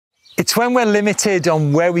It's when we're limited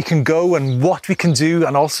on where we can go and what we can do,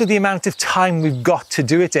 and also the amount of time we've got to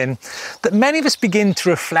do it in, that many of us begin to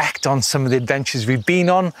reflect on some of the adventures we've been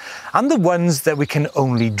on and the ones that we can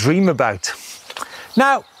only dream about.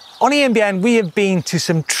 Now, on EMBN, we have been to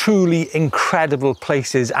some truly incredible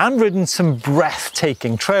places and ridden some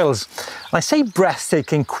breathtaking trails. And I say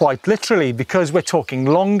breathtaking quite literally, because we're talking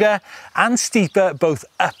longer and steeper, both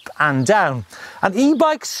up and down. And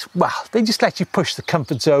e-bikes, well, they just let you push the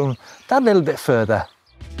comfort zone that little bit further.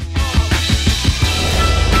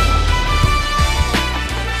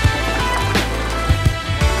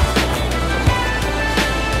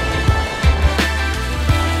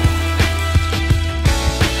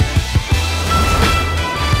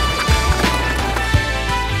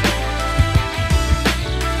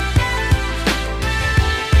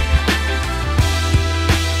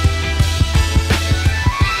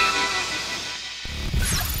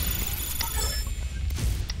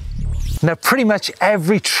 Now, pretty much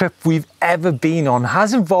every trip we've ever been on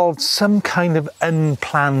has involved some kind of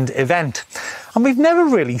unplanned event. And we've never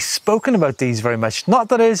really spoken about these very much, not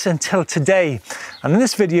that is until today. And in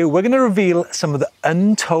this video, we're going to reveal some of the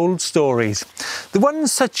untold stories. The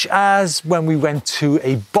ones such as when we went to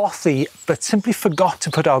a bothy, but simply forgot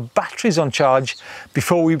to put our batteries on charge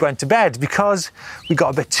before we went to bed because we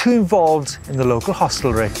got a bit too involved in the local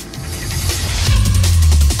hostelry.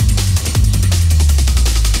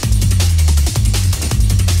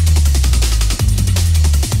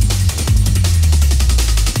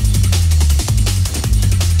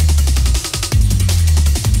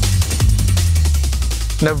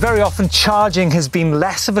 Now, very often charging has been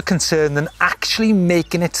less of a concern than actually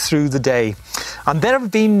making it through the day. And there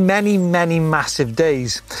have been many, many massive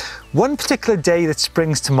days. One particular day that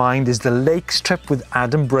springs to mind is the Lakes trip with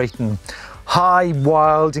Adam Brayton. High,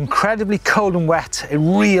 wild, incredibly cold and wet, a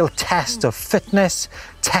real test of fitness,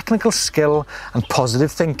 technical skill and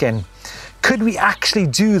positive thinking. Could we actually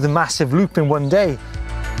do the massive loop in one day?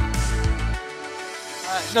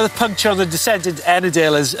 Another puncture on the descent into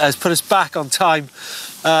Ennerdale has put us back on time.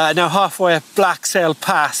 Now halfway up Black Sail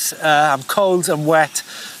Pass. I'm cold, I'm wet,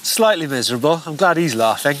 slightly miserable. I'm glad he's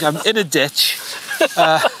laughing. I'm in a ditch.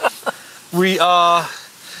 We're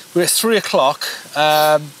at 3 o'clock.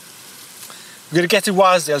 We're going to get to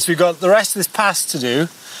Wasdale, so we've got the rest of this pass to do.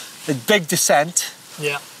 A big descent.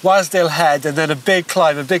 Yeah. Wasdale Head, and then a big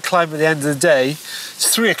climb at the end of the day.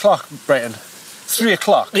 It's 3 o'clock, Brayton. 3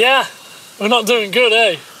 o'clock. Yeah. We're not doing good,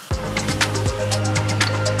 eh?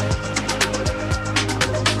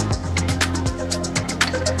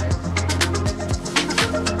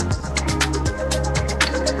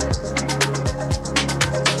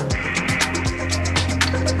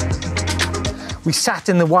 We sat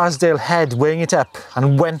in the Wasdale Head weighing it up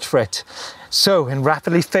and went for it. So, in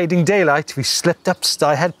rapidly fading daylight, we slipped up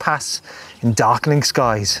Styhead Pass in darkening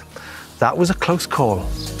skies. That was a close call.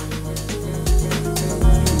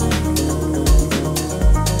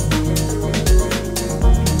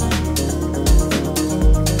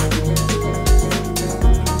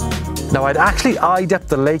 Now, I'd actually eyed up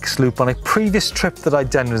the Lakes loop on a previous trip that I'd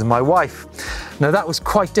done with my wife. Now, that was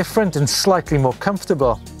quite different and slightly more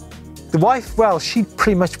comfortable. The wife, well, she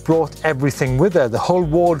pretty much brought everything with her, the whole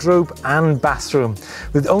wardrobe and bathroom,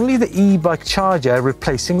 with only the e-bike charger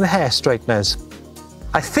replacing the hair straighteners.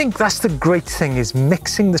 I think that's the great thing, is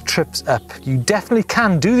mixing the trips up. You definitely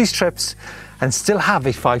can do these trips and still have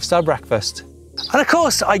a 5-star breakfast. And of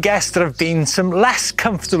course, I guess there have been some less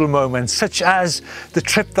comfortable moments, such as the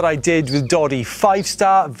trip that I did with Doddy,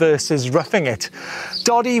 5-star versus roughing it.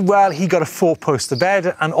 Doddy, well, he got a 4-poster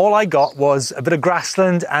bed, and all I got was a bit of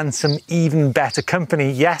grassland and some even better company.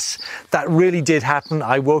 Yes, that really did happen.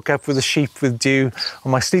 I woke up with a sheep with dew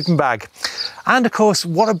on my sleeping bag. And of course,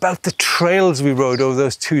 what about the trails we rode over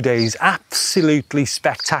those 2 days? Absolutely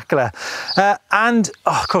spectacular. And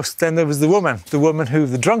of course, then there was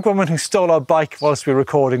the drunk woman who stole our bike whilst we were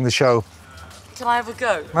recording the show. Can I have a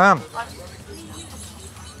go? Ma'am.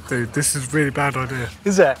 Dude, this is a really bad idea.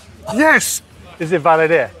 Is it? Yes! Is it a bad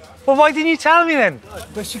idea? Well, why didn't you tell me then?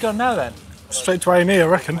 Where's she gone now then? Straight to A&E, I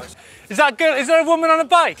reckon. Is that good? Is there a woman on a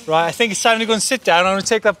bike? Right, I think it's time to go and sit down. I'm going to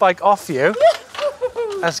take that bike off you.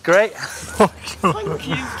 That's great. Thank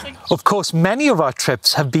you. Of course, many of our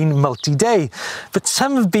trips have been multi-day, but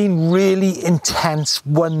some have been really intense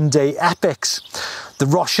one-day epics. The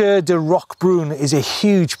Rocher de Roquebrune is a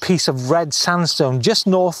huge piece of red sandstone just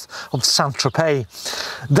north of Saint-Tropez.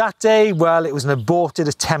 That day, well, it was an aborted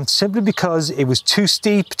attempt simply because it was too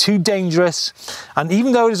steep, too dangerous, and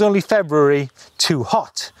even though it was only February, too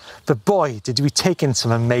hot. But boy, did we take in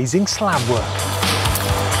some amazing slab work.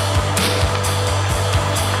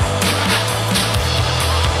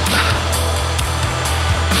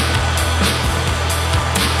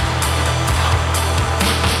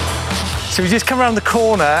 So we just come around the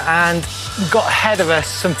corner and got ahead of us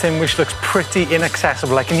something which looks pretty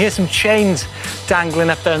inaccessible. I can hear some chains dangling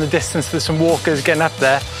up there in the distance. There's some walkers getting up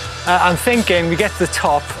there. I'm thinking we get to the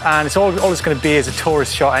top and it's all it's going to be is a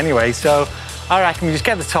tourist shot anyway. So I reckon we just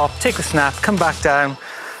get to the top, take the snap, come back down,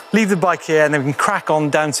 leave the bike here, and then we can crack on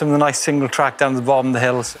down some of the nice single track down the bottom of the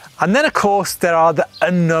hills. And then of course there are the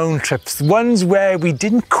unknown trips, the ones where we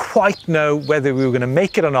didn't quite know whether we were going to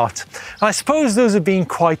make it or not. And I suppose those have been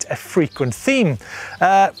quite a frequent theme.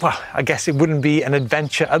 Well, I guess it wouldn't be an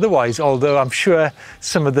adventure otherwise, although I'm sure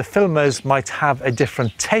some of the filmers might have a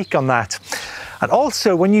different take on that. And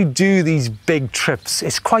also, when you do these big trips,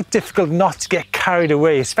 it's quite difficult not to get carried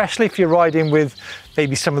away, especially if you're riding with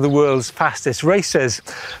maybe some of the world's fastest racers.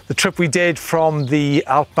 The trip we did from the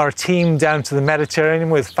Alpine down to the Mediterranean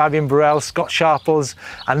with Fabian Burrell, Scott Sharples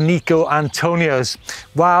and Nico Antonios.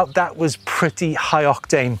 Wow, that was pretty high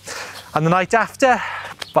octane. And the night after,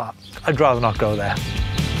 but I'd rather not go there.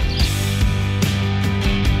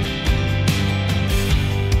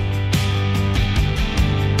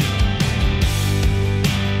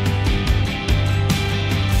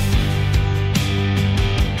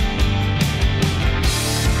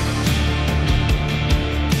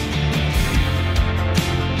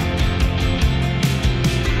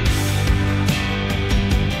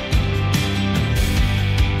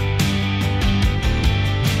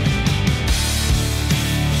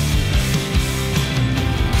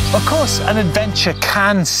 Of course, an adventure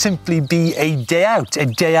can simply be a day out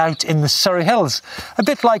in the Surrey Hills. A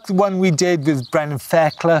bit like the one we did with Brendan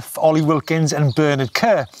Fairclough, Ollie Wilkins and Bernard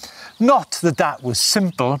Kerr. Not that that was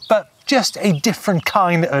simple, but just a different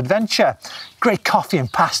kind of adventure. Great coffee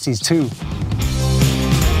and pasties too.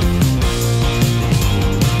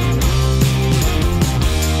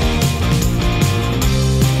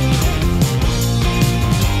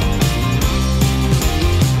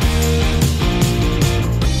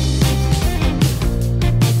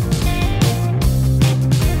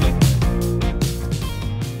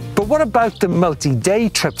 What about the multi-day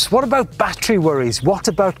trips? What about battery worries? What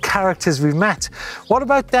about characters we've met? What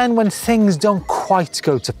about then when things don't quite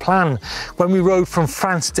go to plan? When we rode from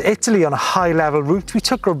France to Italy on a high-level route, we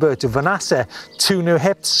took Roberto Vanassa, 2 new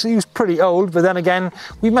hips. He was pretty old, but then again,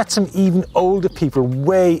 we met some even older people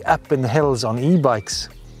way up in the hills on e-bikes.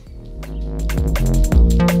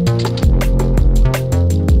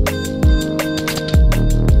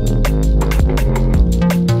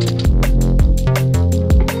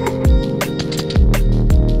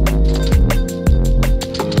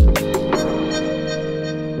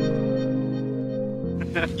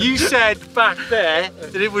 You said back there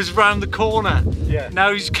that it was round the corner. Yeah. Now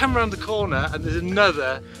you come round the corner and there's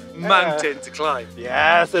another mountain to climb.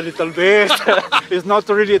 Yes, a little bit. It's not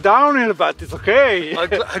really downhill, but it's okay.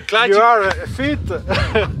 I'm glad you are fit.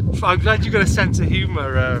 I'm glad you got a sense of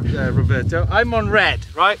humour, Roberto. I'm on red,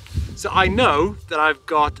 right? So I know that I've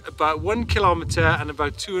got about 1 kilometre and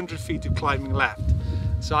about 200 feet of climbing left.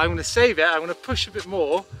 So I'm going to save it. I'm going to push a bit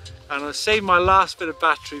more and I'm going to save my last bit of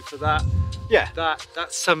battery for that. Yeah.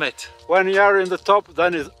 That summit. When you are in the top,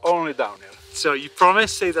 then it's only downhill. So you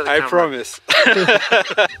promise? Say that. I promise.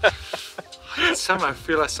 I somehow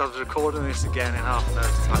feel ourselves recording this again in half an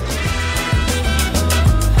hour's time.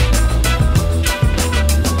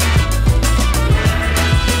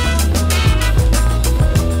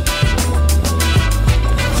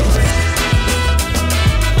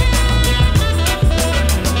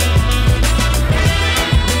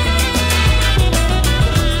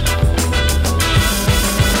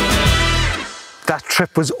 That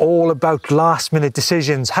trip was all about last-minute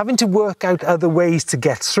decisions, having to work out other ways to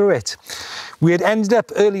get through it. We had ended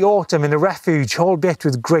up early autumn in a refuge, albeit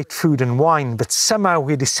with great food and wine, but somehow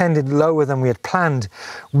we descended lower than we had planned,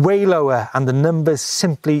 way lower, and the numbers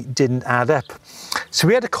simply didn't add up. So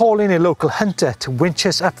we had to call in a local hunter to winch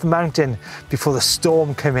us up the mountain before the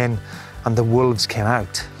storm came in and the wolves came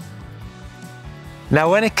out. Now,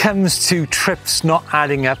 when it comes to trips not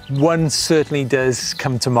adding up, one certainly does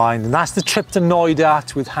come to mind, and that's the trip to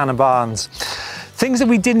Neustadt with Hannah Barnes. Things that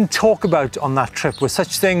we didn't talk about on that trip were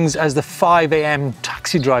such things as the 5 AM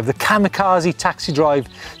taxi drive, the kamikaze taxi drive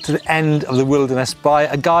to the end of the wilderness by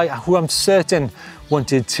a guy who I'm certain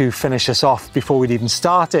wanted to finish us off before we'd even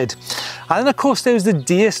started. And then of course there was the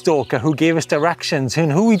deer stalker who gave us directions and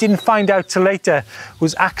who we didn't find out till later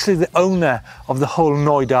was actually the owner of the whole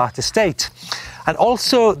Neustadt estate. And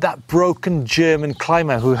also that broken German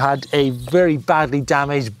climber who had a very badly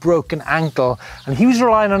damaged broken ankle, and he was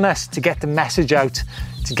relying on us to get the message out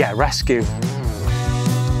to get a rescue.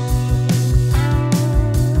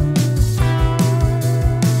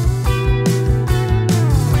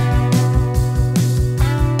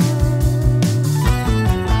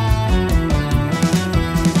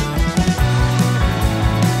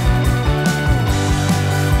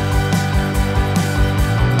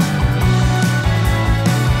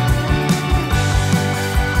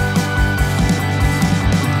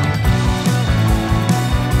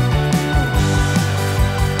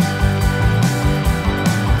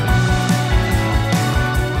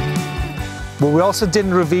 What we also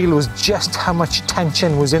didn't reveal was just how much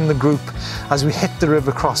tension was in the group as we hit the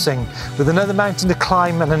river crossing, with another mountain to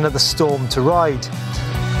climb and another storm to ride.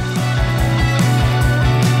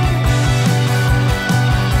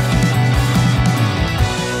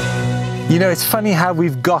 You know, it's funny how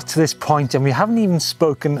we've got to this point and we haven't even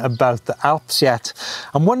spoken about the Alps yet.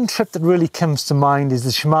 And one trip that really comes to mind is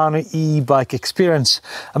the Shimano e-bike experience,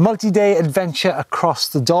 a multi-day adventure across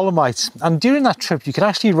the Dolomites. And during that trip, you could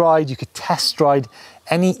actually ride, you could test ride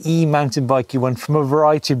any e-mountain bike you want from a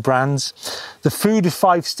variety of brands. The food is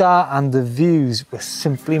 5-star and the views were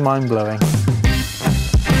simply mind-blowing.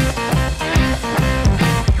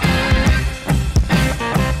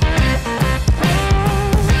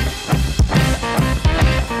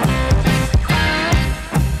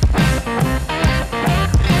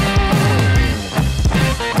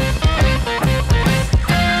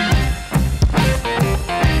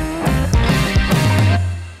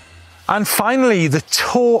 And finally, the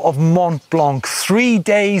Tour of Mont Blanc, 3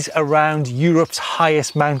 days around Europe's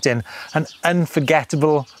highest mountain. An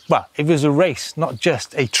unforgettable, well, it was a race, not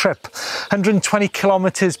just a trip. 120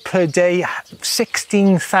 kilometers per day,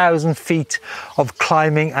 16,000 feet of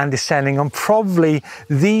climbing and descending on probably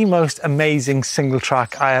the most amazing single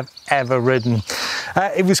track I have ever ridden.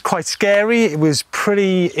 It was quite scary, it was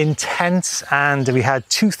pretty intense, and we had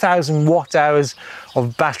 2,000 watt hours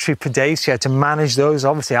of battery per day, so you had to manage those.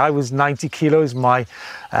 Obviously, I was 90 kilos, my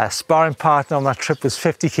sparring partner on that trip was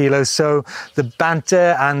 50 kilos, so the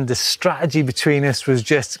banter and the strategy between us was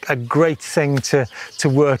just a great thing to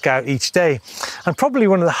work out each day, and probably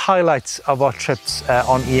one of the highlights of our trips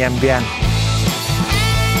on EMBN.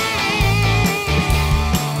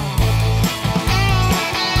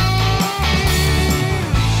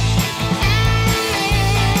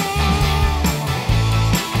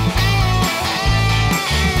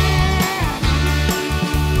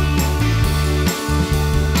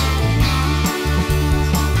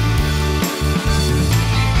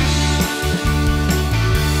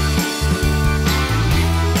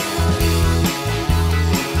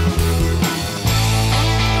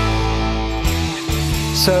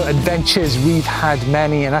 So adventures, we've had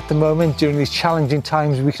many, and at the moment during these challenging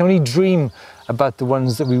times we can only dream about the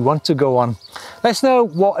ones that we want to go on. Let us know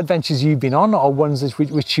what adventures you've been on or ones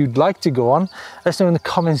which you'd like to go on. Let us know in the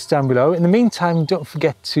comments down below. In the meantime, don't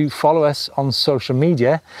forget to follow us on social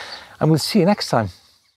media and we'll see you next time.